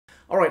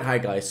Alright, hi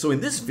guys. So in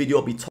this video,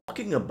 I'll be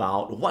talking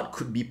about what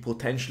could be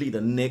potentially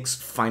the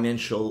next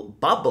financial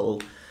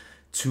bubble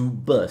to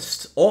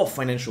burst, or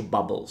financial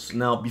bubbles.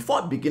 Now,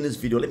 before I begin this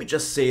video, let me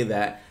just say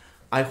that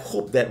I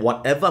hope that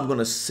whatever I'm going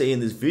to say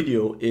in this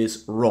video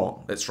is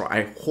wrong. That's right.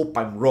 I hope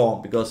I'm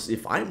wrong, because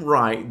if I'm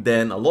right,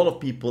 then a lot of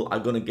people are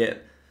going to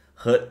get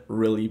hurt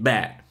really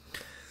bad.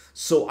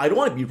 So I don't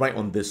want to be right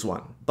on this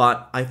one,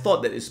 but I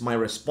thought that it's my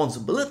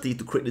responsibility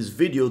to create this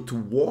video to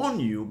warn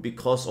you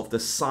because of the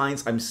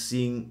signs I'm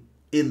seeing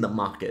in the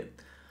market.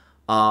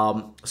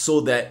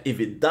 So that if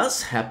it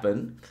does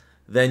happen,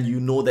 then you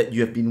know that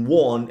you have been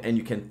warned and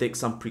you can take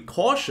some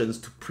precautions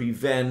to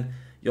prevent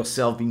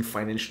yourself being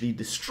financially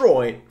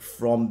destroyed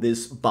from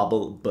this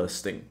bubble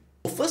bursting.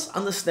 First,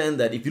 understand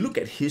that if you look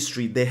at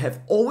history, there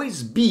have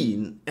always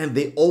been, and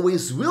they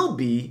always will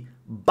be,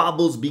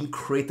 bubbles being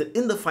created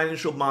in the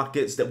financial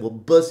markets that will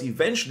burst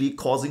eventually,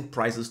 causing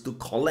prices to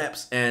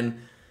collapse and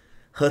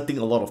hurting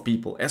a lot of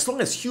people. As long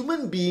as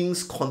human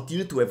beings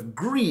continue to have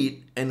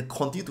greed and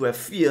continue to have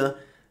fear,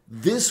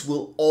 this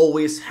will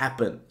always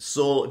happen.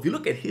 So if you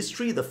look at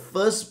history, the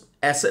first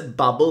asset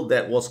bubble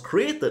that was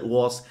created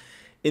was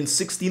in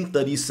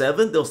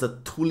 1637, there was the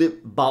tulip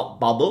bulb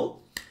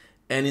bubble.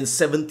 And in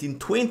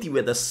 1720, we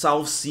had the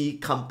South Sea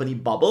Company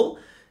bubble.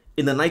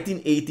 In the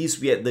 1980s,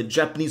 we had the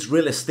Japanese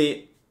real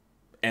estate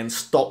and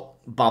stock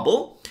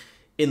bubble.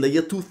 In the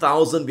year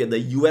 2000, we had the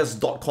US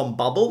 .com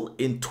bubble.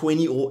 In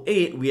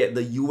 2008, we had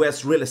the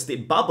US real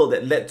estate bubble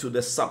that led to the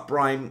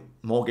subprime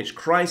mortgage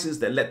crisis,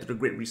 that led to the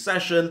Great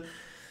Recession.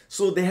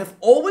 So there have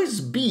always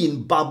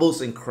been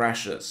bubbles and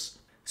crashes.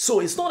 So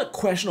it's not a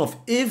question of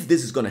if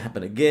this is going to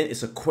happen again,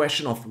 it's a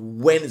question of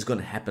when it's going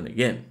to happen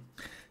again.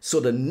 So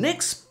the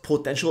next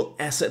potential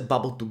asset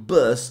bubble to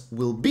burst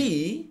will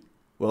be,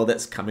 well,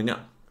 that's coming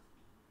up.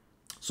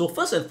 So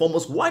first and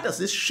foremost, why does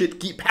this shit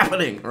keep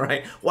happening,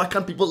 right? Why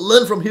can't people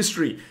learn from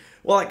history?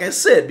 Well, like I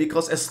said,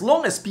 because as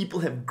long as people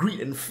have greed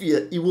and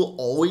fear, it will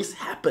always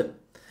happen.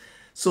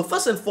 So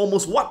first and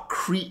foremost, what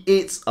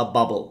creates a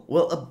bubble?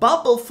 Well, a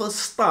bubble first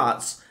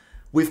starts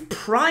with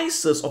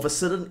prices of a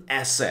certain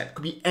asset.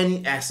 Could be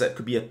any asset,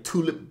 could be a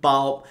tulip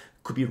bulb,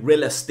 could be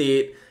real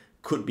estate,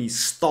 could be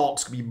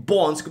stocks, could be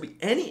bonds, could be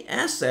any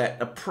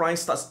asset. A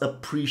price starts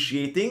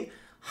appreciating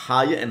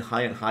higher and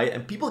higher and higher,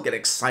 and people get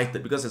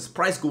excited because as the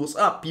price goes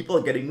up, people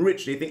are getting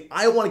rich. They think,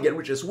 I want to get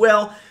rich as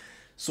well.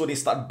 So they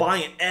start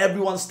buying, and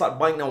everyone starts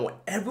buying. Now, when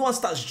everyone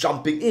starts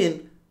jumping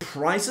in,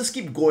 prices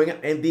keep going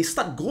up, and they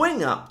start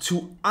going up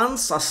to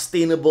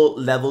unsustainable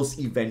levels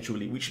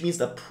eventually, which means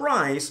the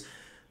price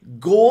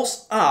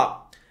goes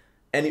up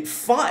and it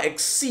far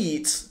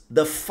exceeds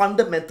the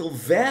fundamental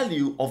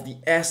value of the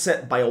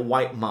asset by a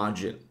wide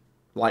margin.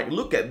 Like,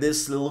 look at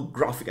this little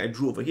graphic I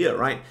drew over here,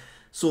 right?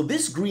 So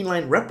this green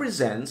line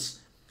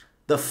represents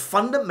the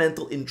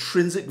fundamental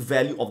intrinsic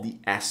value of the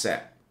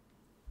asset.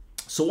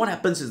 So what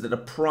happens is that the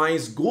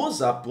price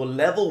goes up to a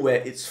level where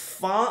it's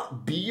far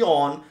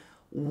beyond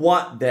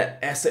what that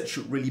asset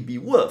should really be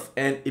worth,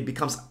 and it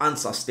becomes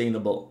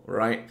unsustainable,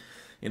 right?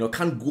 You know,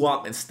 can't go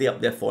up and stay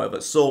up there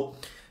forever. So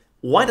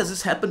why does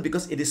this happen?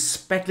 Because it is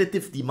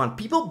speculative demand.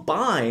 People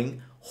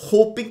buying,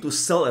 hoping to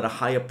sell at a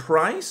higher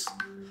price.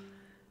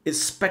 It's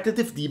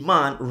speculative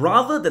demand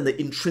rather than the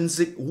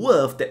intrinsic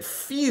worth that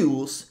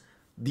fuels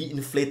the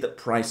inflated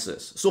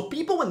prices. So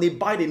people, when they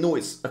buy, they know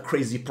it's a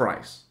crazy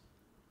price.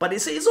 But they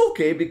say it's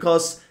okay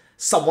because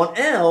someone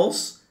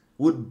else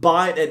would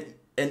buy it at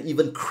an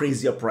even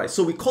crazier price.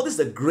 So we call this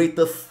the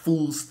greater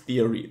fool's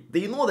theory.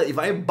 They know that if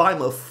I buy,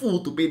 I'm a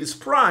fool to pay this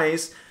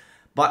price,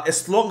 but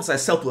as long as I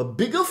sell to a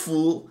bigger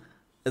fool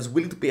is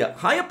willing to pay a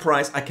higher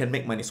price, I can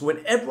make money. So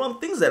when everyone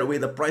thinks that way,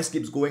 the price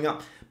keeps going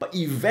up. But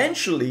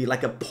eventually,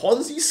 like a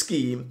Ponzi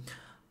scheme,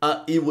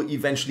 it will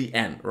eventually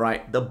end,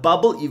 right? The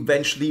bubble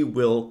eventually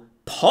will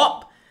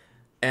pop,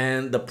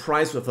 and the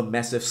price will have a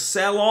massive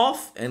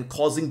sell-off and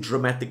causing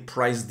dramatic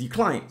price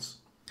declines.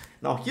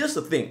 Now, here's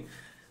the thing.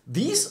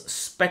 These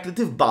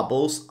speculative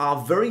bubbles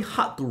are very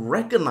hard to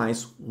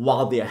recognize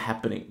while they are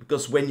happening,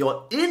 because when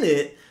you're in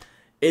it,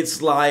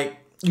 it's like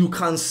you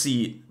can't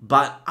see it.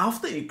 But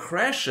after it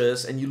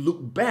crashes and you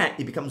look back,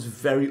 it becomes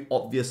very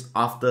obvious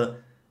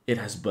after it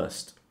has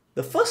burst.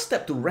 The first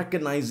step to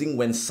recognizing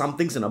when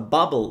something's in a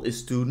bubble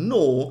is to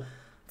know,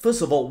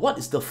 first of all, what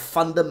is the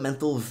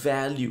fundamental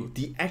value,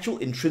 the actual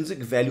intrinsic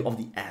value of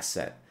the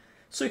asset.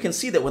 So you can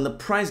see that when the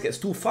price gets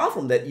too far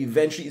from that,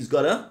 eventually it's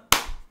gotta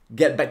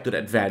get back to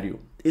that value.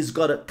 It's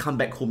gotta come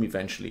back home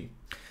eventually.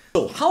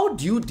 So how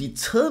do you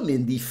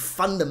determine the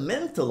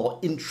fundamental or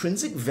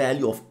intrinsic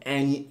value of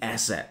any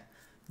asset?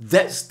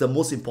 That's the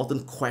most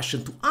important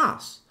question to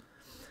ask.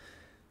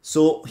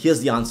 So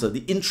here's the answer.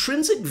 The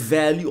intrinsic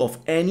value of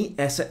any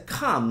asset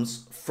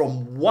comes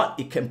from what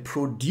it can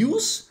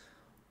produce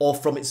or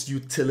from its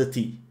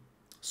utility.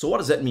 So what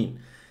does that mean?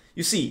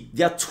 You see,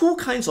 there are two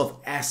kinds of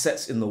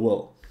assets in the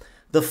world.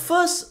 The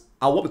first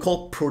are what we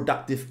call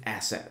productive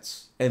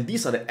assets. And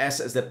these are the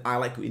assets that I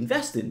like to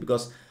invest in,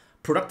 because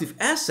productive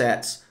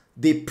assets,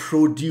 they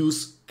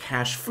produce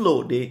cash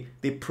flow. They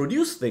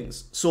produce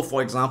things. So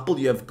for example,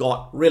 you have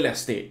got real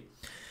estate.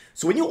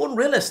 So when you own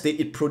real estate,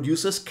 it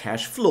produces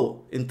cash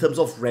flow in terms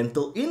of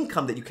rental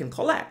income that you can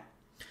collect.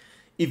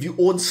 If you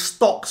own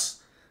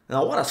stocks,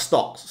 now what are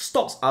stocks?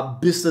 Stocks are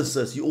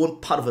businesses. You own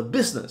part of a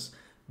business.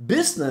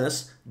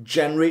 Business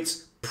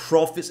generates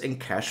profits and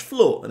cash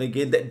flow. And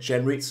again, that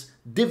generates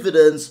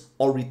dividends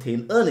or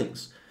retained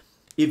earnings.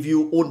 If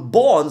you own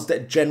bonds,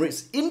 that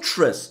generates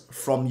interest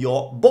from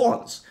your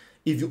bonds.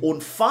 If you own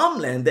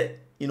farmland, that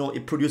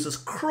it produces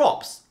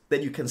crops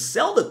that you can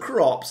sell the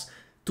crops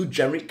to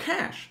generate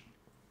cash.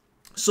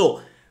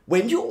 So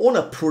when you own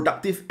a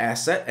productive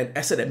asset, an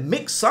asset that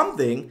makes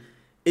something,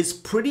 it's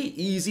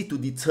pretty easy to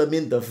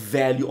determine the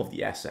value of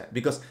the asset,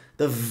 because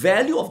the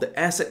value of the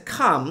asset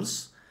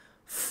comes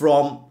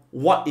from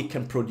what it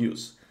can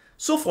produce.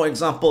 So for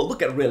example,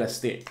 look at real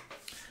estate.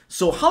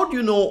 So how do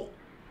you know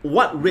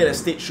what real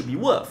estate should be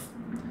worth?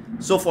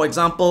 So for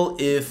example,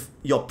 if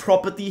your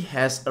property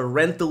has a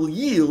rental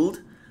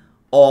yield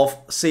of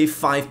say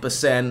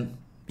 5%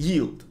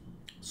 yield.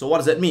 So what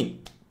does that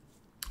mean?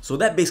 So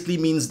that basically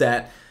means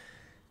that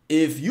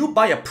if you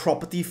buy a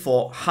property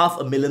for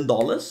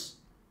 $500,000,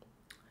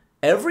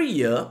 every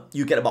year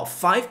you get about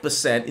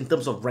 5% in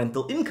terms of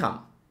rental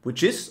income,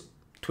 which is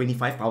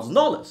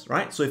 $25,000,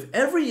 right? So if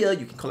every year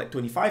you can collect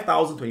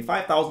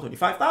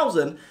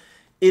 $25,000,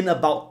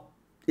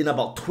 in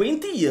about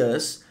 20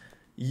 years,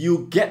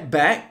 you get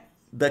back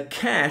the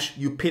cash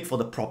you paid for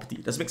the property.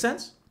 Does it make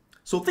sense?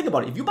 So think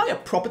about it. If you buy a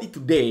property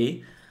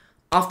today,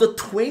 after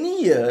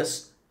 20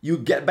 years, you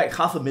get back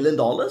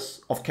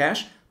 $500,000 of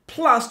cash,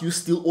 plus you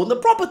still own the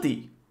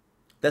property.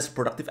 That's a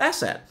productive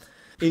asset.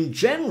 In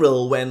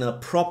general, when a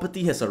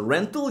property has a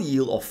rental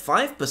yield of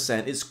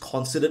 5%, it's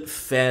considered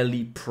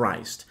fairly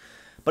priced.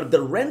 But if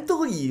the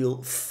rental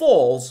yield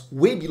falls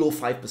way below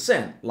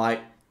 5%,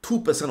 like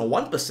 2% or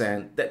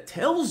 1%, that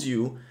tells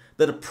you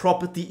that the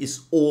property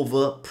is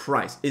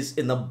overpriced, is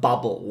in a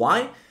bubble.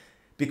 Why?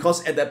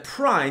 Because at that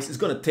price, it's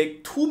going to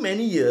take too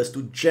many years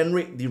to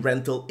generate the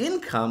rental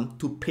income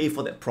to pay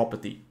for that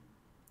property.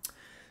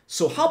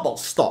 So how about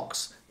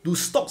stocks? Do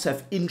stocks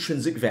have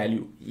intrinsic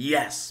value?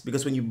 Yes,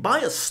 because when you buy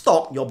a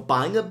stock, you're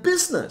buying a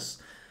business.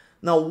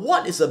 Now,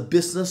 what is a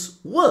business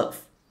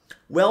worth?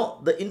 Well,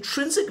 the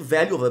intrinsic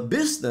value of a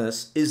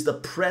business is the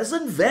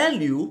present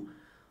value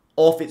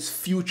of its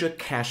future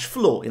cash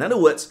flow. In other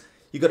words,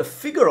 you got to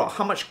figure out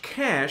how much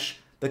cash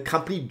the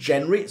company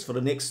generates for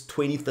the next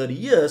 20, 30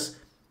 years.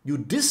 You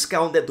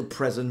discount that to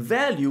present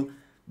value.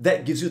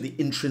 That gives you the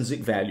intrinsic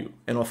value.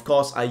 And of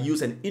course, I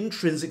use an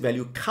intrinsic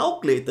value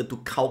calculator to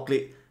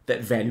calculate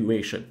that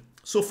valuation.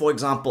 So for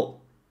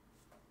example,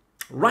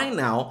 right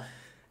now,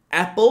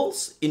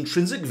 Apple's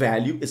intrinsic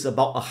value is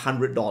about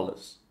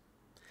 $100.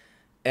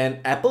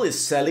 And Apple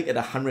is selling at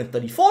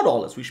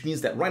 $134, which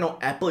means that right now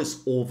Apple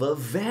is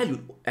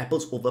overvalued.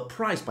 Apple's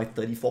overpriced by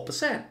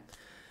 34%.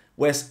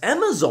 Whereas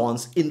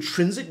Amazon's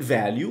intrinsic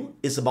value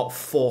is about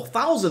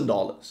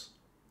 $4,000.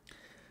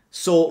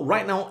 So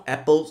right now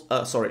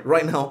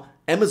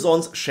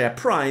Amazon's share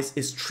price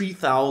is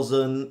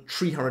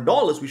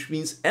 $3,300, which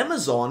means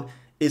Amazon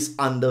is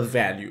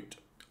undervalued,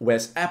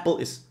 whereas Apple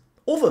is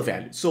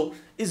overvalued. So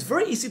it's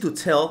very easy to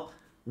tell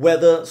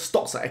whether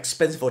stocks are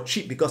expensive or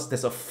cheap because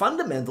there's a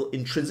fundamental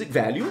intrinsic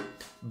value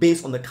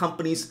based on the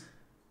company's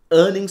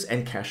earnings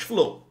and cash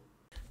flow.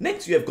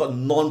 Next, you have got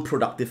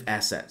non-productive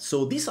assets.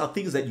 So these are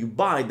things that you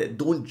buy that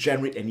don't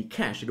generate any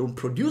cash, they don't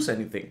produce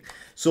anything.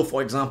 So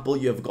for example,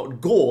 you have got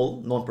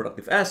gold,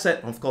 non-productive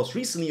asset. And of course,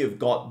 recently you've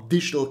got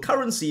digital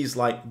currencies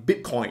like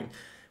Bitcoin,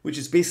 which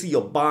is basically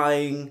you're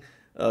buying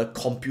a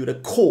computer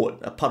code,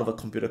 a part of a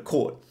computer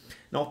code.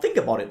 Now think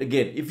about it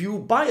again. If you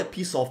buy a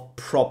piece of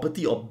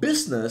property or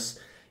business,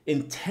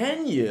 in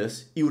 10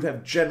 years, you would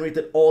have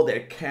generated all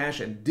that cash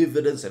and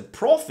dividends and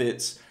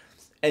profits,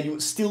 and you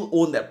would still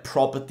own that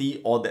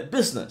property or that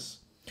business.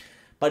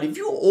 But if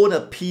you own a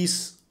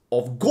piece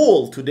of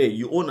gold today,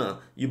 you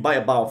buy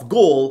a bar of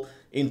gold,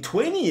 in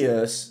 20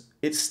 years,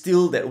 it's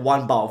still that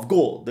one bar of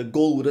gold. The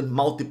gold wouldn't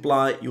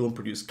multiply, you won't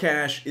produce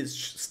cash, it's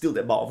still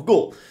that bar of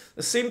gold.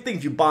 The same thing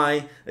if you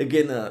buy,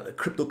 again, a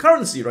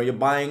cryptocurrency, right? You're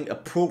buying a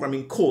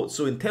programming code.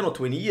 So in 10 or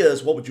 20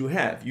 years, what would you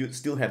have? You'd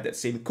still have that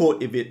same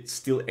code if it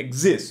still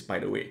exists, by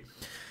the way.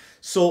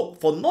 So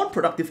for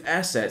non-productive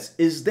assets,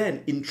 is there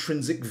an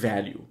intrinsic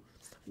value?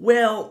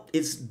 Well,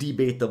 it's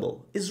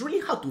debatable. It's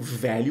really hard to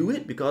value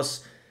it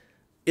because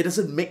it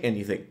doesn't make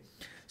anything.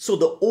 So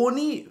the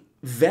only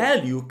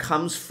value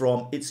comes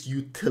from its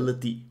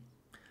utility.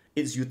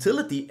 Its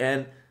utility,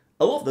 and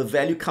a lot of the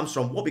value comes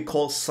from what we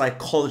call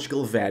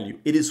psychological value.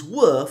 It is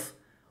worth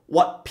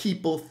what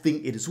people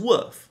think it is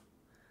worth.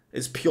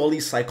 It's purely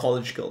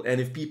psychological.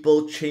 And if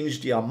people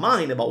change their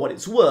mind about what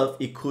it's worth,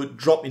 it could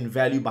drop in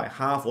value by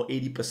half or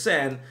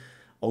 80%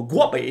 or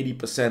go up by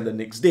 80% the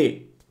next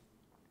day.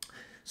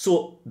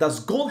 So does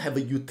gold have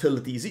a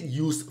utility? Is it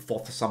used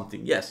for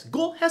something? Yes,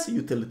 gold has a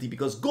utility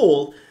because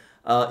gold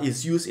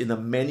is used in the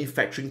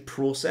manufacturing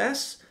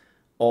process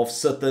of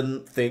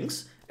certain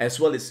things, as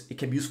well as it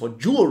can be used for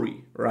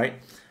jewelry,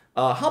 right?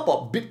 How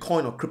about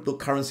Bitcoin or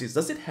cryptocurrencies?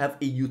 Does it have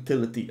a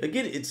utility?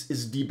 Again,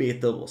 it's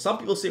debatable. Some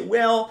people say,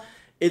 well,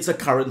 it's a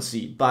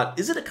currency. But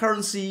is it a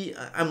currency?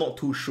 I'm not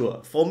too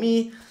sure. For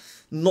me,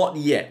 not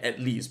yet, at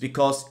least,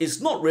 because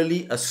it's not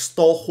really a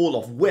storehold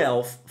of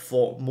wealth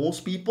for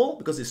most people,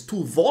 because it's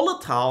too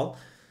volatile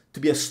to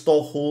be a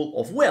storehold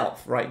of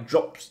wealth, right?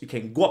 Drops, it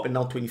can go up and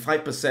down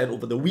 25%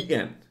 over the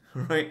weekend,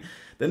 right?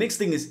 The next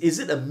thing is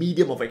it a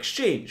medium of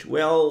exchange?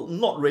 Well,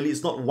 not really.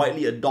 It's not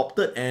widely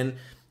adopted and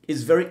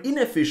is very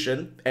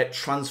inefficient at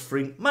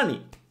transferring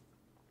money.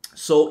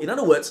 So in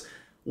other words,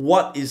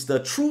 what is the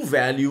true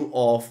value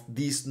of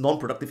these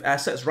non-productive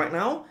assets right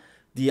now?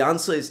 The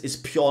answer is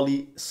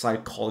purely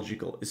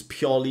psychological. It's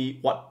purely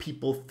what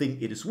people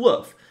think it is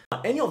worth.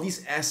 Are any of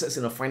these assets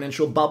in a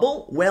financial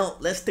bubble? Well,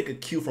 let's take a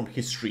cue from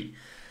history.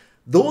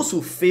 Those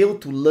who fail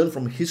to learn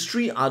from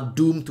history are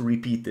doomed to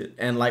repeat it.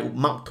 And like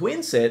Mark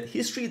Twain said,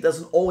 history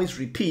doesn't always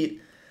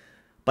repeat,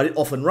 but it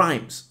often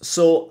rhymes.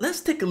 So let's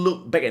take a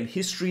look back at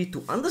history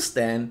to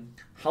understand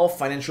how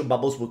financial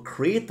bubbles were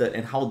created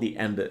and how they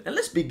ended. And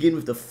let's begin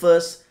with the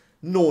first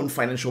known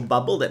financial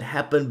bubble that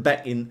happened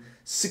back in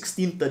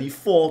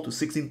 1634 to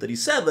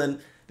 1637.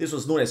 This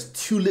was known as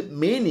tulip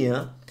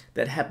mania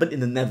that happened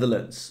in the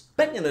Netherlands.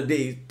 Back in the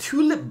day,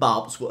 tulip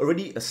bulbs were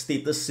already a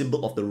status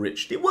symbol of the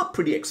rich. They were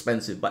pretty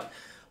expensive, but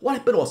what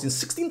happened was in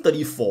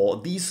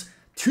 1634, these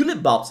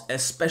tulip bulbs,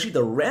 especially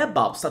the rare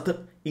bulbs,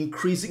 started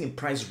increasing in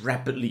price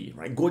rapidly,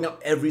 right? Going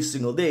up every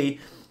single day.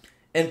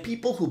 And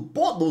people who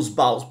bought those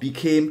bulbs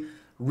became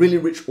really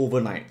rich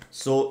overnight.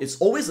 So it's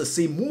always the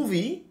same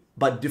movie,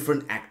 but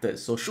different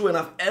actors. So sure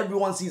enough,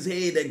 everyone sees,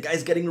 hey, that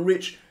guy's getting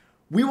rich.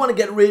 We want to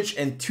get rich,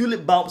 and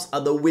tulip bulbs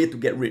are the way to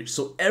get rich.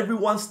 So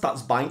everyone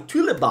starts buying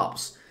tulip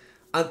bulbs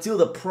until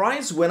the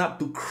price went up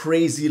to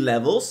crazy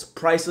levels.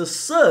 Prices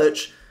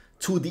surged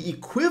to the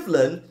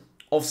equivalent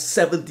of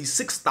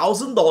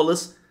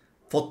 $76,000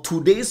 for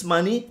today's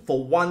money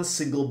for one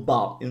single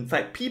bulb. In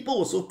fact, people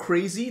were so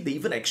crazy, they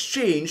even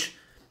exchanged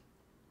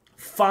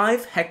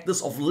 5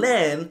 hectares of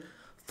land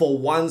for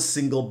one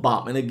single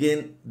bulb. And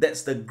again,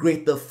 that's the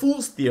greater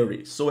fool's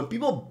theory. So when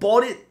people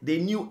bought it, they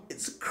knew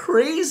it's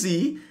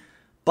crazy,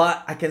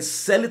 but I can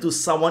sell it to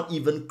someone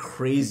even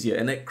crazier,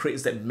 and that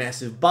creates that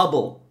massive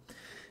bubble.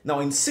 Now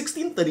in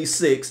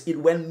 1636, it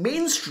went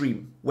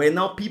mainstream, where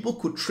now people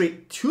could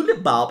trade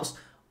tulip bulbs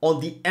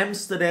on the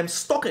Amsterdam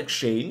Stock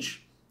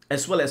Exchange,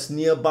 as well as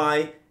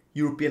nearby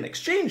European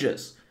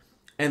exchanges.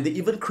 And they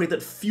even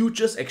created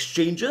futures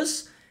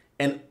exchanges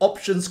and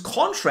options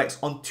contracts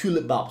on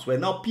tulip bulbs, where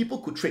now people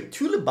could trade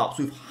tulip bulbs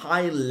with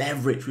high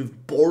leverage,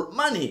 with borrowed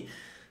money.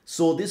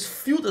 So this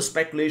fueled the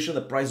speculation.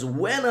 The price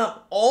went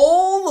up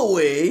all the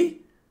way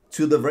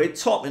to the very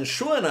top. And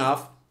sure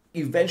enough,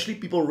 eventually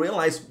people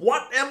realized,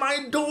 what am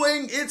I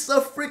doing? It's a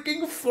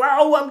freaking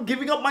flower. I'm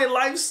giving up my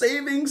life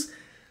savings.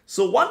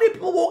 So one day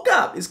people woke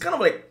up. It's kind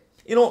of like,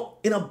 you know,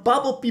 in a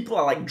bubble, people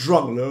are like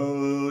drunk.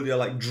 They're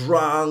like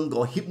drunk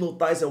or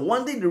hypnotized. And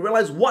one day they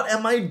realize, what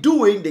am I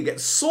doing? They get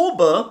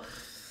sober.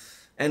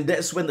 And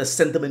that's when the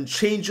sentiment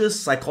changes,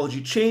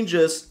 psychology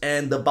changes,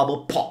 and the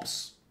bubble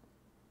pops.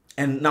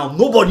 And now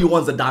nobody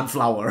wants a darn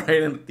flower,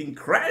 right? And the thing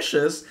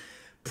crashes.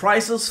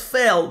 Prices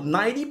fell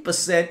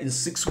 90% in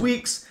 6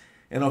 weeks.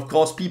 And of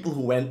course, people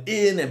who went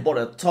in and bought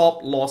at the top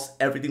lost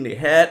everything they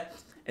had.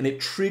 And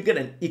it triggered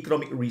an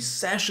economic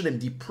recession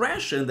and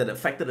depression that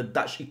affected the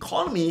Dutch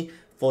economy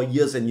for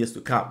years and years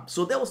to come.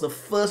 So that was the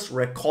first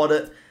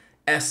recorded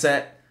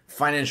asset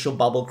financial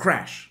bubble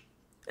crash.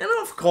 And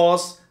of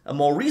course, a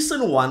more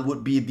recent one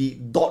would be the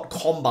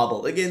dot-com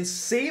bubble. Again,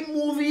 same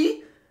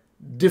movie,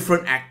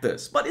 different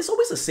actors, but it's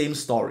always the same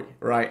story,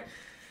 right?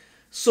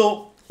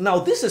 So now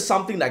this is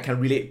something that I can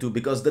relate to,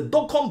 because the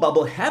dot-com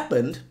bubble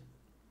happened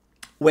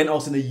when I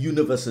was in a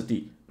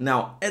university.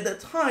 Now, at that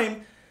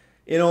time,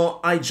 you know,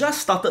 I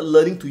just started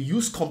learning to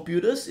use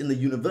computers in the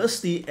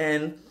university,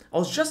 and I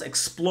was just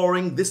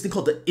exploring this thing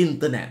called the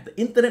internet. The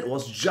internet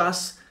was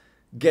just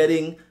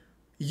getting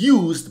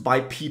used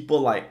by people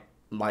like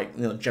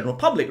general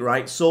public,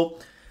 right? So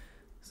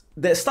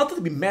there started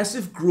to be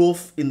massive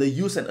growth in the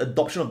use and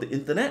adoption of the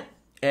internet.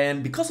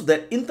 And because of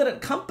that,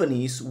 internet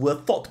companies were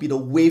thought to be the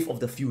wave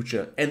of the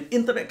future. And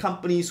internet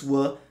companies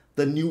were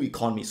the new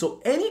economy. So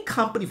any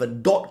company with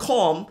a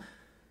 .com,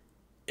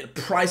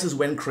 prices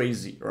went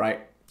crazy,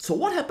 right? So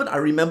what happened, I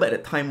remember at the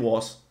time,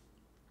 was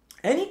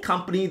any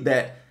company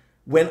that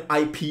went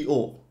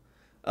IPO,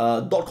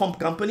 .com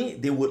company,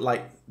 they would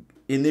like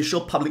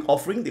initial public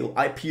offering, they will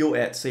IPO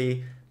at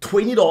say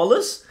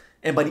 $20,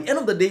 and by the end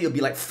of the day, it'll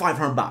be like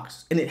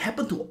 $500. And it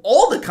happened to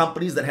all the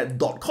companies that had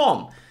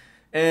 .com.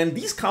 And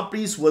these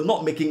companies were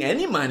not making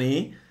any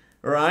money,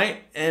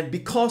 right? And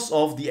because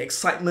of the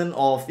excitement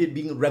of it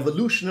being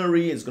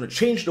revolutionary, it's going to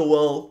change the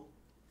world,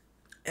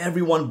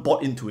 everyone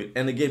bought into it.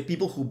 And again,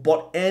 people who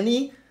bought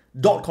any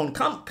 .com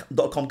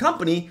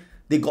company,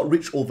 they got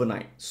rich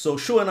overnight. So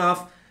sure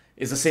enough,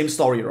 it's the same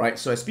story, right?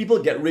 So as people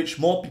get rich,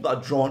 more people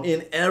are drawn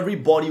in.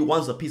 Everybody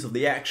wants a piece of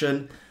the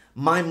action.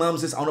 My mom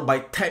says, I want to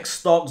buy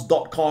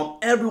techstocks.com.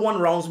 Everyone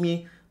around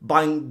me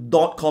buying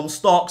 .com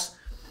stocks.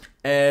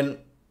 And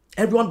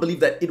everyone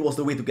believed that it was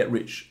the way to get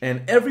rich.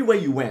 And everywhere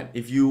you went,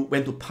 if you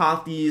went to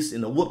parties,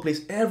 in the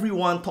workplace,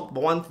 everyone talked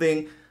about one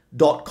thing,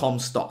 dot-com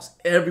stocks.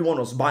 Everyone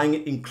was buying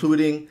it,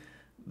 including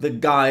the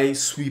guy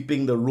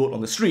sweeping the road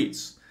on the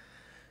streets.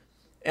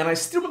 And I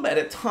still remember at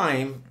that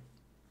time,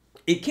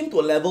 it came to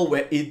a level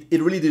where it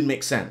really didn't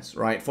make sense,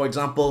 right? For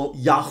example,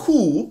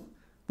 Yahoo,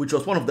 which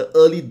was one of the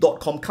early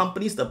dot-com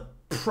companies, the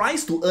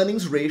price to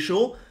earnings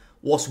ratio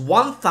was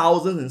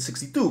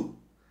 1,062.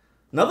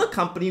 Another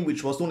company,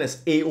 which was known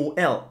as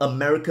AOL,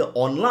 America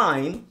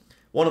Online,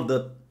 one of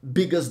the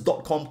biggest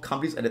dot-com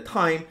companies at the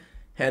time,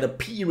 had a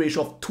PE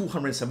ratio of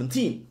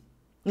 217.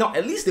 Now,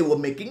 at least they were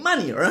making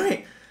money,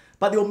 right?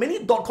 But there were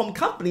many dot-com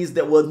companies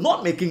that were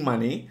not making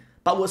money,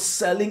 but were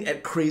selling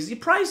at crazy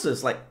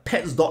prices, like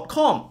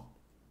Pets.com.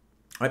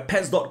 Right?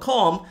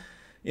 Pets.com,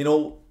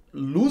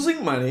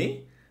 losing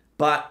money,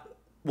 but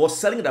was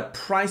selling at a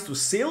price to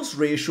sales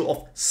ratio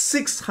of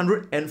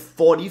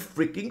 640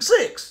 freaking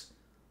 6.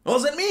 What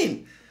does that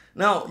mean?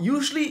 Now,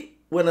 usually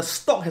when a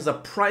stock has a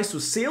price to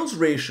sales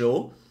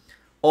ratio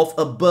of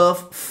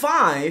above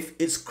 5,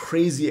 it's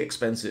crazy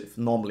expensive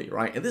normally,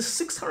 right? And this is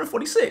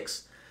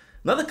 646.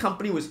 Another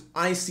company was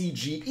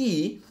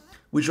ICGE,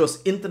 which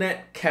was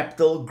Internet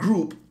Capital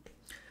Group,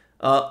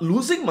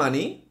 losing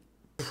money,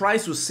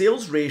 price to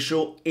sales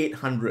ratio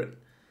 800.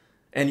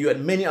 And you had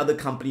many other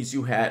companies.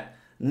 You had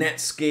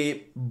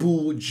Netscape,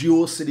 Boo,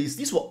 GeoCities.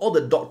 These were all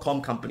the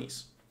dot-com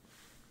companies.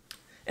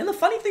 And the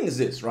funny thing is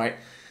this, right?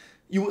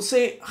 You would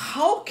say,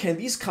 how can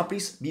these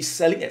companies be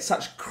selling at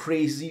such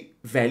crazy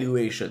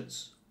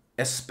valuations,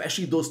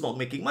 especially those not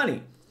making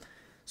money?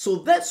 So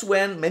that's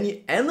when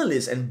many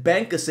analysts and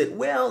bankers said,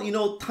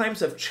 well, times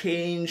have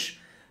changed.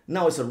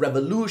 Now it's a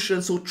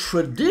revolution. So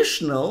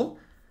traditional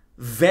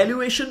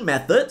valuation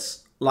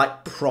methods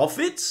like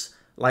profits,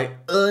 like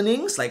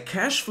earnings, like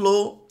cash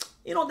flow,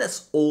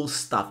 that's old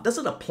stuff.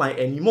 Doesn't apply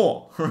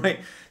anymore, right?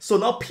 So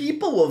now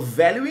people were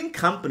valuing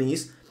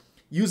companies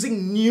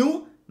using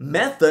new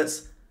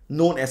methods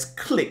known as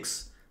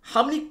clicks.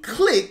 How many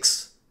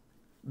clicks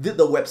did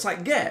the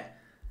website get?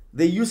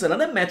 They use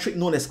another metric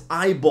known as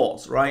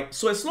eyeballs, right?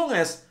 So as long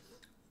as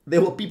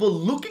there were people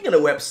looking at a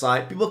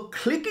website, people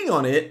clicking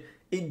on it,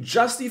 it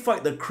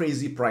justified the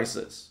crazy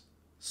prices.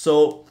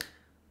 So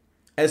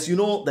as you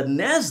know, the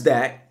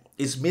NASDAQ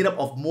is made up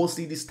of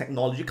mostly these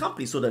technology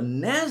companies. So the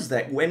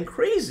NASDAQ went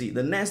crazy.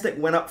 The NASDAQ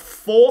went up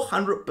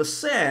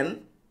 400%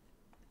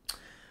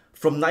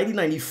 from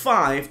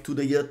 1995 to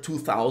the year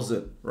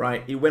 2000,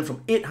 right? It went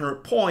from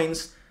 800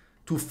 points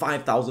to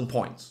 5,000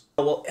 points.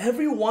 While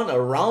everyone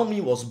around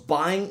me was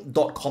buying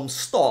dot-com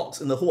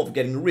stocks in the hope of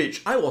getting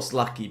rich, I was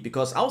lucky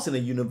because I was in the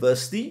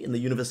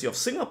University of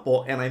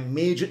Singapore, and I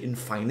majored in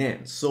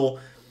finance. So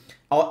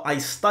I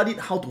studied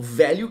how to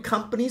value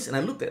companies, and I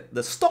looked at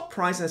the stock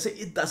price and I said,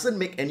 it doesn't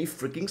make any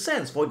freaking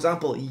sense. For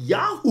example,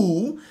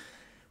 Yahoo,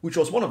 which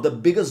was one of the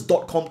biggest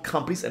dot-com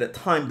companies at the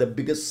time, the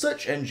biggest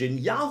search engine,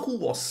 Yahoo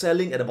was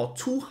selling at about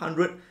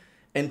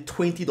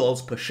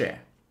 $220 per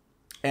share.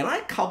 And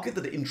I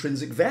calculated the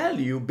intrinsic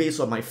value based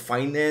on my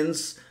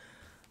finance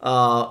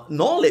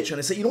knowledge, and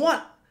I said, you know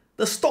what?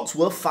 The stock's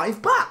worth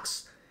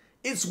 $5.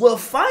 It's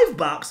worth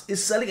 $5.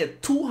 It's selling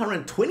at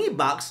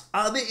 $220.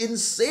 Are they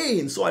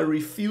insane? So I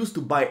refused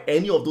to buy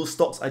any of those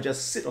stocks. I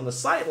just sit on the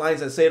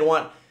sidelines and say, you know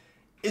what?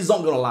 It's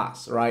not gonna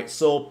last, right?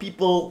 So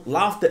people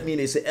laughed at me and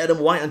they said, Adam,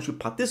 why aren't you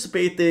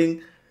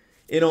participating?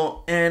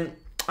 And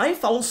I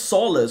found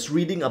solace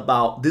reading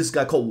about this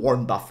guy called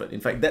Warren Buffett.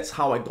 In fact, that's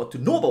how I got to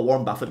know about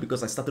Warren Buffett,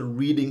 because I started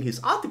reading his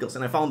articles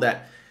and I found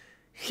that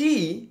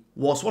he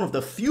was one of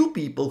the few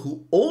people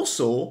who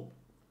also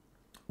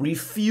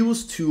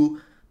refused to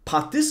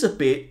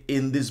participate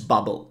in this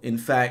bubble. In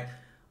fact,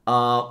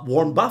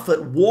 Warren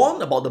Buffett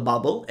warned about the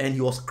bubble, and he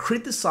was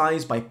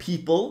criticized by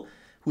people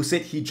who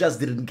said he just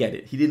didn't get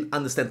it. He didn't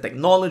understand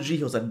technology.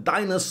 He was a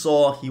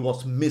dinosaur. He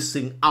was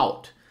missing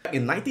out.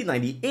 In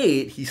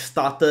 1998, he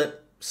started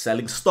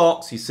selling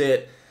stocks. He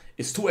said,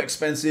 it's too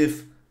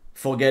expensive.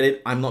 Forget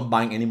it. I'm not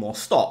buying any more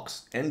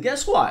stocks. And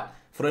guess what?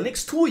 For the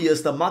next 2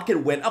 years, the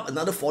market went up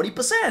another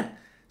 40%.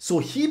 So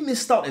he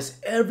missed out as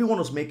everyone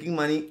was making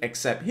money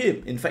except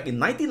him. In fact, in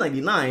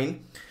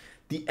 1999,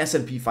 the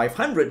S&P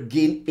 500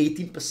 gained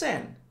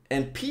 18%.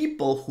 And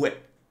people who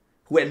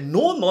had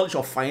no knowledge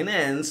of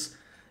finance,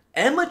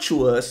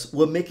 amateurs,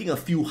 were making a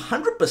few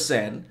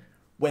 100%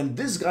 when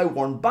this guy,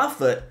 Warren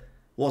Buffett,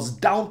 was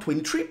down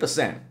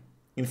 23%.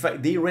 In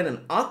fact, they ran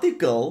an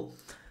article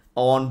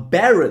on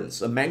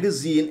Barron's, a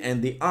magazine,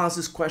 and they asked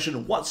this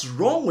question, what's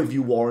wrong with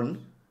you,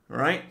 Warren?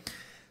 Right?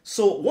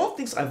 So one of the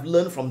things I've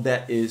learned from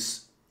that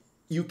is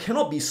you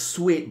cannot be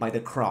swayed by the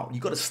crowd.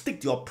 You got to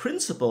stick to your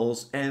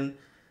principles and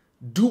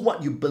do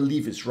what you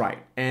believe is right.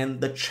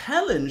 And the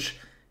challenge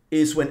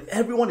is when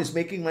everyone is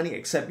making money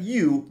except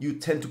you, you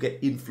tend to get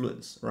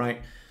influenced,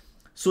 right?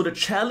 So the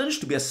challenge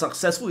to be a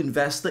successful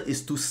investor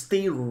is to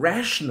stay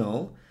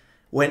rational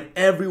when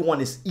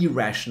everyone is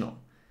irrational.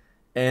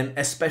 And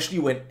especially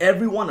when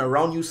everyone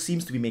around you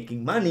seems to be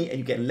making money and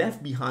you get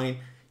left behind,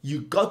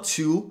 you got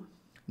to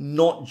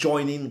not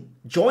join in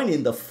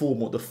the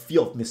FOMO, the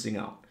fear of missing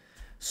out.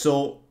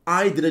 So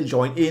I didn't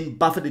join in,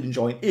 Buffett didn't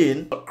join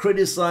in, got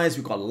criticized,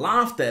 we got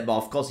laughed at, but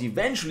of course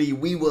eventually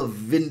we were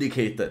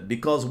vindicated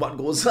because what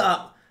goes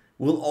up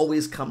will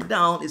always come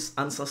down. It's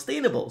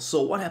unsustainable.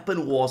 So what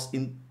happened was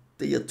in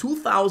the year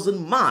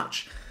 2000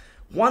 March,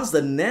 once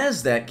the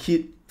Nasdaq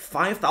hit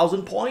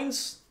 5,000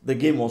 points, the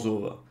game was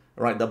over,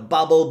 right? The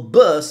bubble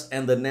burst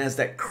and the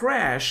Nasdaq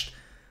crashed,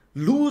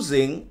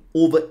 losing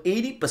over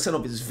 80%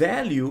 of its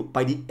value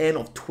by the end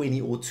of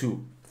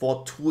 2002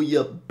 for a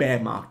 2-year bear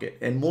market.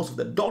 And most of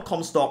the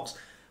dot-com stocks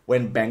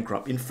went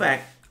bankrupt. In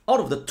fact, out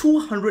of the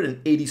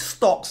 280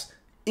 stocks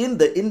in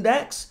the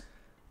index,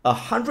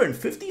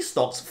 150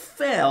 stocks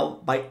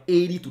fell by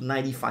 80 to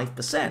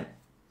 95%.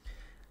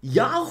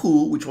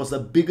 Yahoo, which was the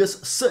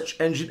biggest search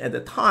engine at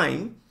the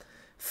time,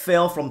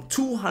 fell from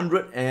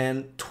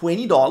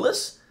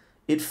 $220.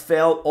 It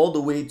fell all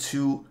the way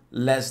to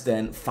less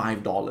than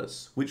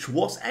 $5, which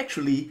was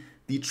actually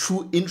the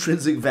true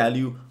intrinsic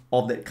value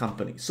of that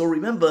company. So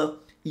remember,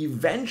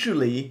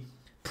 eventually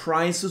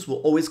prices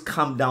will always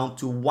come down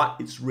to what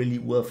it's really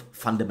worth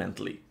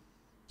fundamentally.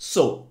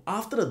 So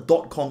after the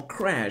dot-com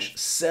crash,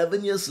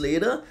 7 years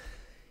later,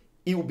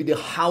 it will be the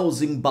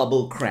housing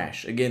bubble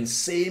crash. Again,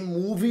 same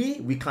movie,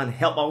 we can't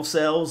help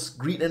ourselves,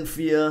 greed and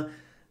fear,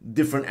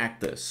 different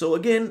actors. So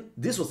again,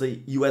 this was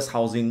the US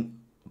housing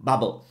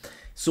bubble.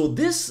 So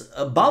this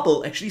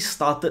bubble actually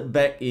started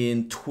back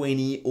in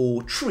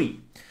 2003.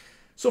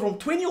 So from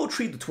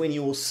 2003 to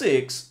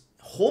 2006,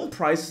 home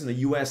prices in the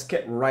US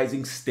kept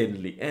rising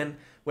steadily. And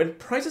when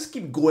prices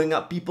keep going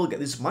up, people get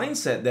this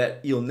mindset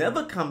that it'll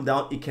never come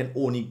down, it can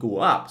only go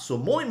up. So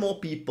more and more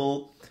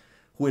people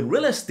who in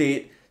real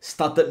estate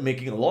started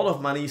making a lot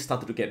of money,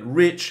 started to get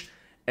rich.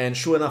 And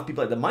sure enough,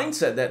 people had the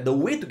mindset that the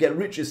way to get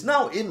rich is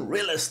now in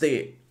real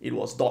estate. It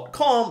was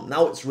 .com,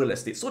 now it's real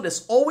estate. So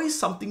there's always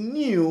something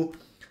new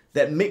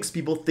that makes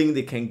people think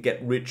they can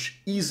get rich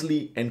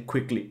easily and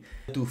quickly.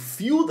 To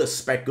fuel the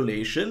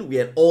speculation, we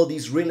had all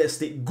these real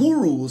estate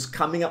gurus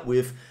coming up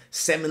with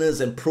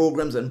seminars and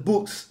programs and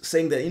books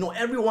saying that,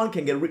 everyone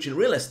can get rich in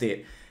real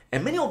estate.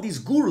 And many of these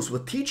gurus were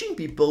teaching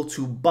people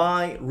to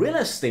buy real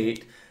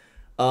estate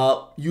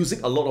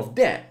using a lot of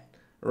debt,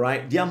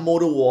 right? Their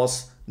motto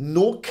was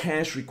no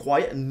cash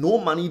required, no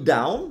money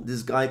down.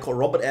 This guy called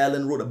Robert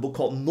Allen wrote a book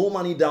called No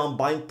Money Down,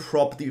 Buying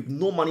Property with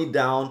No Money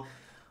Down.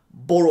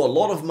 Borrow a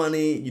lot of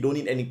money, you don't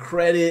need any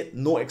credit,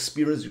 no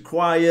experience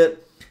required.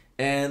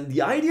 And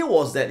the idea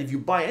was that if you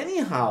buy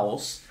any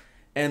house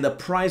and the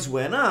price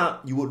went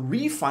up, you would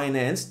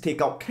refinance, take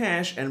out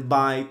cash and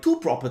buy 2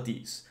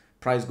 properties.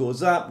 Price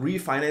goes up,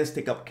 refinance,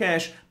 take out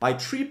cash, buy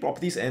 3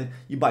 properties, and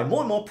you buy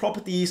more and more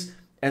properties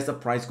as the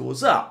price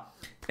goes up.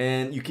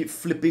 And you keep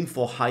flipping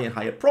for higher and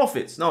higher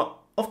profits. Now,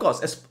 of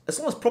course, as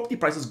long as property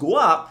prices go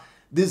up,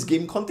 this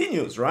game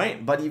continues,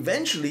 right? But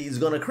eventually it's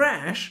gonna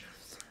crash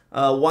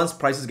once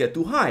prices get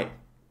too high.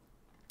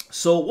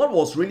 So what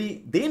was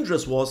really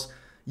dangerous was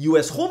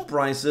US home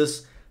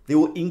prices, they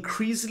were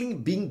increasingly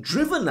being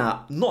driven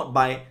up, not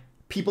by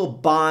people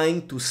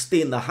buying to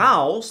stay in the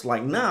house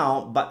like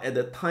now, but at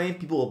the time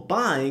people were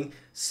buying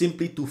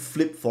simply to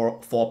flip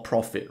for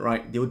profit,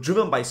 right? They were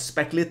driven by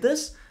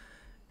speculators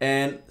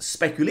and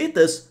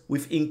speculators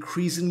with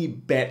increasingly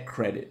bad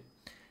credit.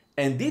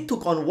 And they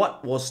took on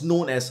what was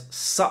known as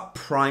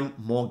subprime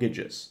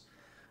mortgages.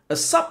 A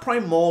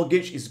subprime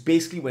mortgage is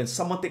basically when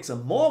someone takes a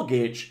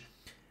mortgage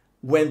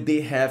when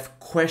they have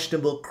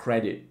questionable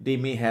credit. They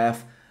may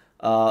have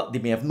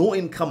no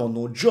income or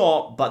no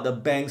job, but the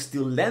bank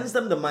still lends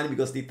them the money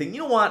because they think,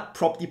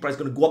 property price is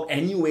going to go up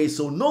anyway,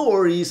 so no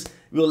worries,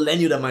 we'll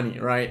lend you the money,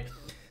 right?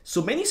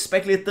 So many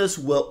speculators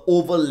were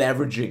over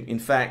leveraging. In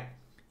fact,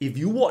 if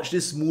you watch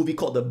this movie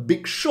called The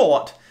Big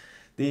Short,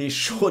 they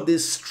showed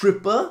this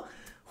stripper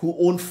who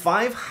owned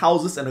 5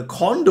 houses and a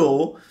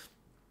condo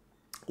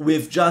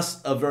with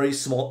just a very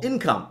small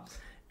income.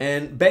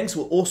 And banks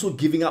were also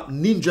giving up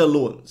ninja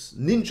loans.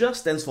 Ninja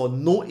stands for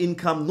no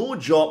income, no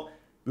job,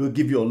 we'll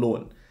give you a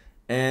loan.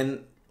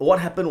 And what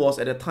happened was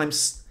at the time,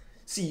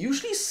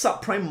 usually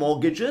subprime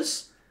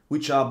mortgages,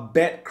 which are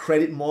bad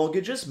credit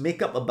mortgages,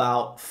 make up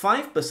about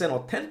 5%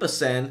 or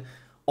 10%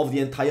 of the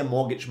entire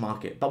mortgage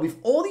market. But with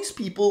all these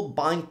people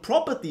buying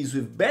properties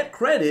with bad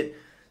credit,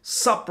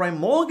 subprime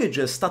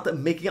mortgages started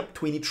making up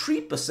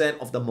 23%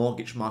 of the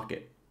mortgage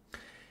market.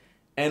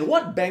 And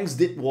what banks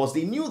did was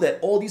they knew that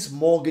all these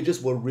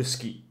mortgages were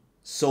risky.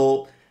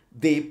 So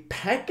they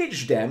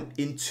packaged them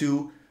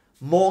into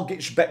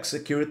mortgage-backed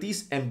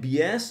securities,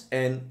 MBS,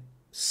 and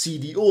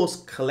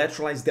CDOs,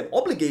 collateralized debt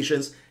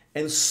obligations,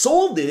 and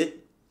sold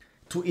it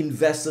to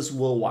investors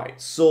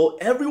worldwide. So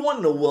everyone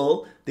in the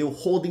world, they were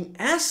holding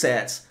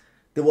assets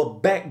that were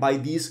backed by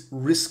these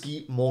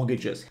risky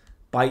mortgages.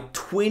 By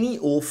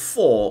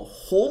 2004,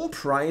 home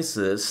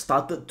prices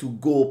started to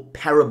go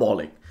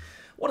parabolic.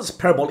 What does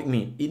parabolic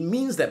mean? It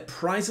means that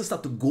prices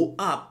start to go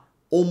up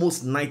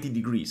almost 90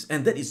 degrees.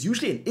 And that is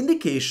usually an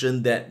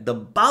indication that the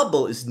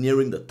bubble is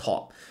nearing the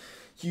top.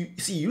 You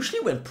see, usually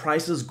when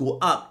prices go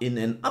up in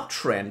an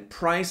uptrend,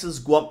 prices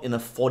go up in a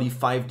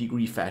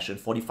 45-degree fashion,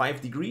 45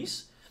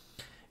 degrees.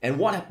 And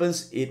what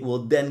happens, it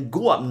will then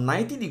go up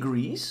 90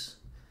 degrees,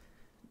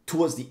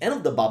 towards the end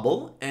of the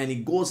bubble, and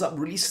it goes up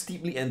really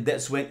steeply, and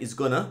that's when it's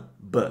gonna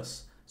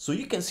burst. So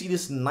you can see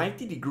this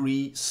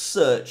 90-degree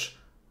surge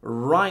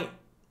right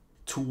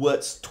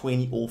towards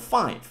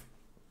 2005.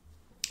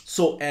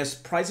 So as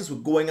prices were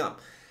going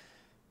up,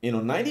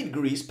 90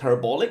 degrees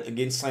parabolic,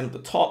 again sign at the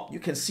top, you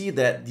can see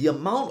that the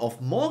amount of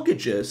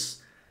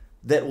mortgages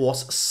that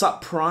was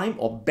subprime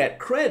or bad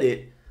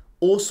credit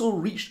also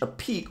reached a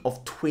peak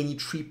of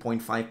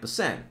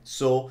 23.5%.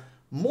 So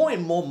more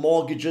and more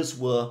mortgages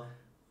were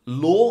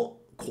low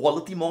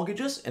quality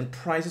mortgages and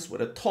prices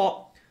were at the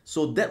top.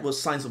 So that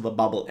was signs of a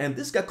bubble. And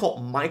this guy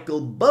called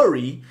Michael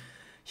Burry,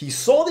 he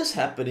saw this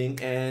happening,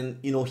 and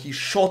he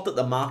shorted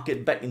the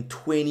market back in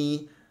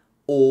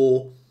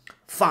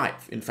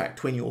 2005. In fact,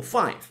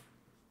 2005.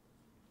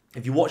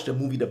 If you watch the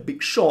movie The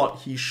Big Short,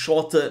 he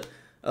shorted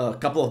a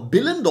couple of $1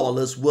 billion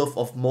worth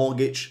of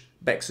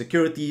mortgage-backed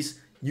securities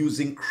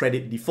using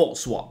credit default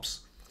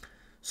swaps.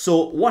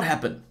 So what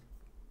happened?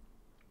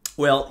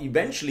 Well,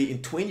 eventually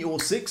in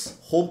 2006,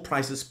 home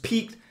prices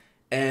peaked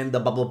and the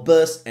bubble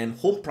burst and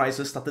home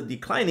prices started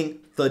declining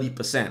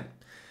 30%.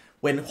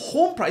 When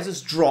home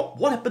prices dropped,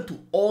 what happened to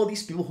all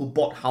these people who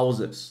bought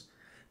houses?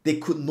 They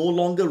could no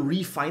longer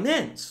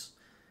refinance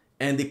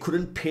and they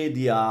couldn't pay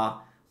their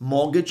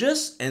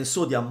mortgages, and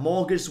so their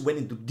mortgages went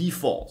into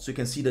default. So you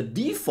can see the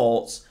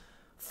defaults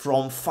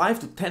from 5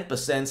 to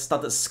 10%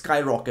 started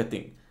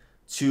skyrocketing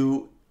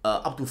to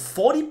up to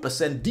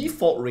 40%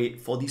 default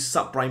rate for these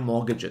subprime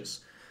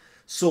mortgages.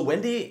 So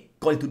when they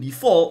got into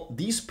default,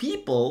 these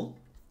people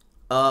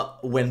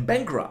went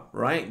bankrupt,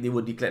 right? They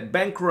were declared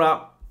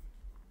bankrupt,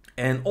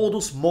 and all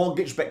those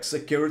mortgage-backed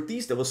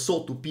securities that were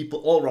sold to people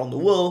all around the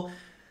world,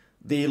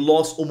 they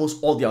lost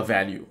almost all their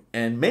value.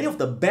 And many of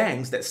the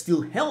banks that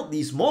still held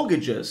these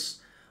mortgages,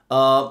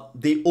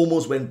 they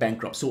almost went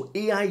bankrupt. So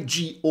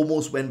AIG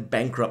almost went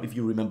bankrupt, if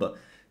you remember.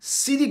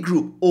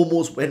 Citigroup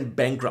almost went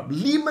bankrupt.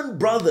 Lehman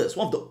Brothers,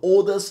 one of the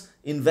oldest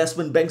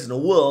investment banks in the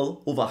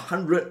world, over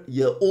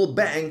 100-year-old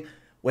bank,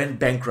 went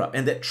bankrupt.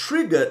 And that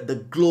triggered the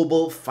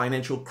global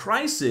financial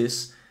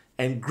crisis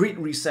and Great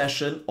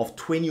Recession of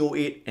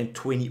 2008 and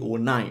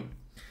 2009.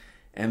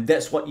 And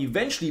that's what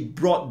eventually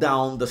brought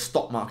down the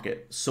stock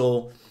market.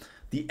 So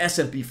the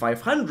S&P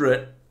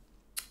 500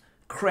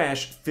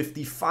 crashed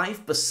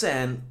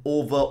 55%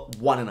 over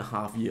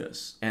 1.5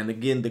 years. And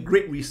again, the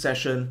Great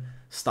Recession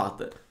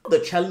started. The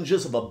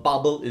challenges of a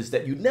bubble is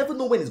that you never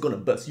know when it's going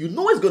to burst. You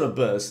know it's going to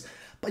burst,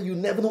 but you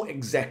never know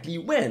exactly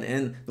when.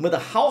 And no matter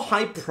how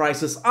high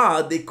prices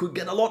are, they could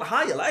get a lot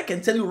higher. Like I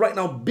can tell you right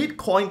now,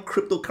 Bitcoin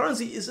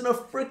cryptocurrency is in a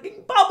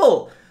freaking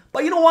bubble.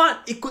 But you know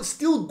what? It could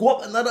still go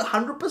up another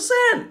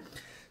 100%.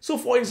 So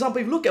for example,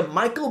 if you look at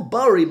Michael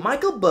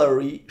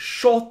Burry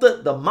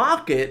shorted the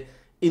market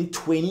in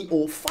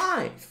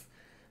 2005.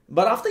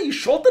 But after he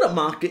shorted the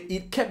market,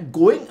 it kept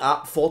going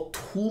up for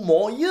 2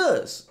 more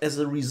years. As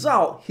a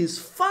result, his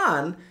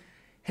fund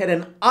had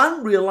an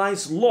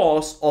unrealized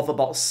loss of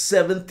about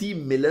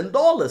 $70 million.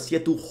 He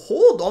had to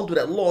hold on to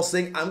that loss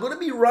saying, I'm going to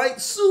be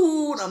right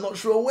soon, I'm not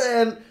sure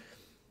when.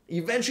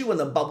 Eventually, when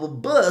the bubble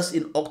burst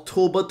in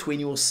October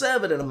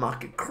 2007 and the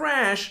market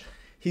crashed,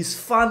 his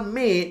fund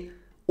made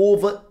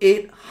over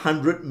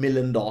 $800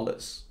 million.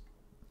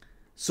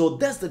 So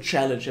that's the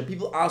challenge. And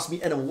people ask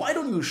me, Adam, why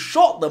don't you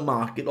short the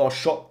market or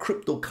short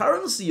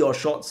cryptocurrency or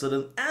short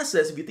certain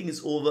assets if you think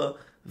it's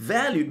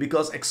overvalued?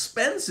 Because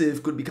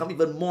expensive could become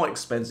even more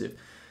expensive.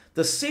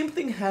 The same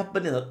thing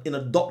happened in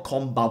a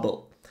dot-com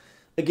bubble.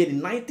 Again,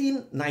 in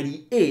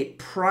 1998,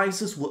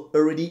 prices were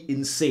already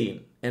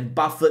insane and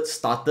Buffett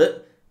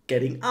started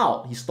getting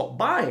out. He stopped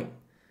buying.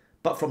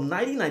 But from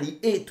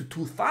 1998 to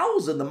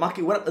 2000, the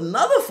market went up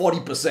another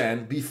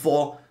 40%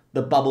 before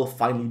the bubble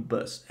finally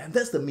burst. And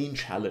that's the main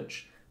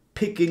challenge,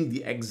 picking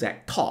the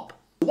exact top.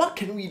 What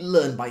can we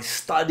learn by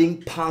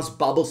studying past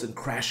bubbles and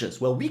crashes?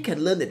 Well, we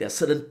can learn that there are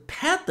certain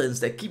patterns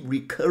that keep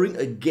recurring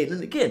again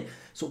and again.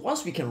 So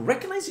once we can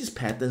recognize these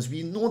patterns,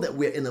 we know that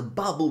we're in a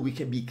bubble, we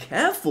can be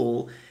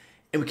careful,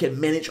 and we can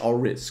manage our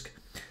risk.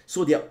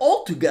 So there are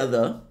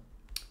altogether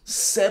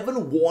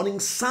 7 warning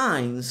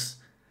signs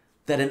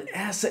that an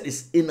asset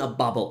is in a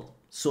bubble.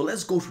 So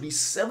let's go through these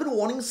 7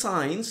 warning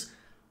signs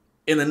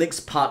in the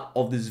next part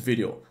of this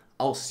video.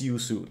 I'll see you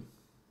soon.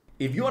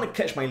 If you want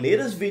to catch my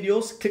latest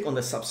videos, click on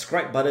the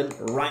subscribe button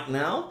right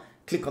now.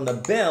 Click on the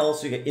bell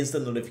so you get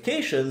instant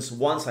notifications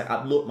once I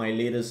upload my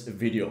latest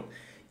video.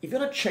 If you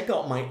want to check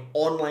out my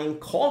online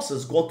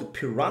courses, go to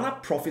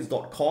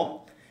piranhaprofits.com.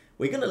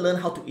 We're going to learn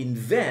how to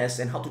invest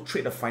and how to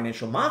trade the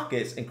financial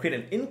markets and create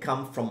an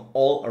income from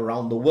all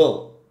around the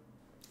world.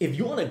 If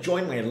you want to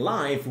join my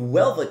live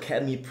Wealth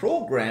Academy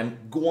program,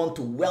 go on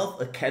to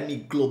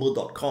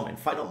wealthacademyglobal.com and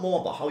find out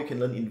more about how you can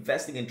learn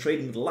investing and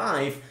trading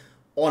live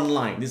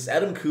online. This is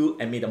Adam Khoo,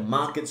 and may the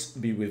markets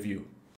be with you.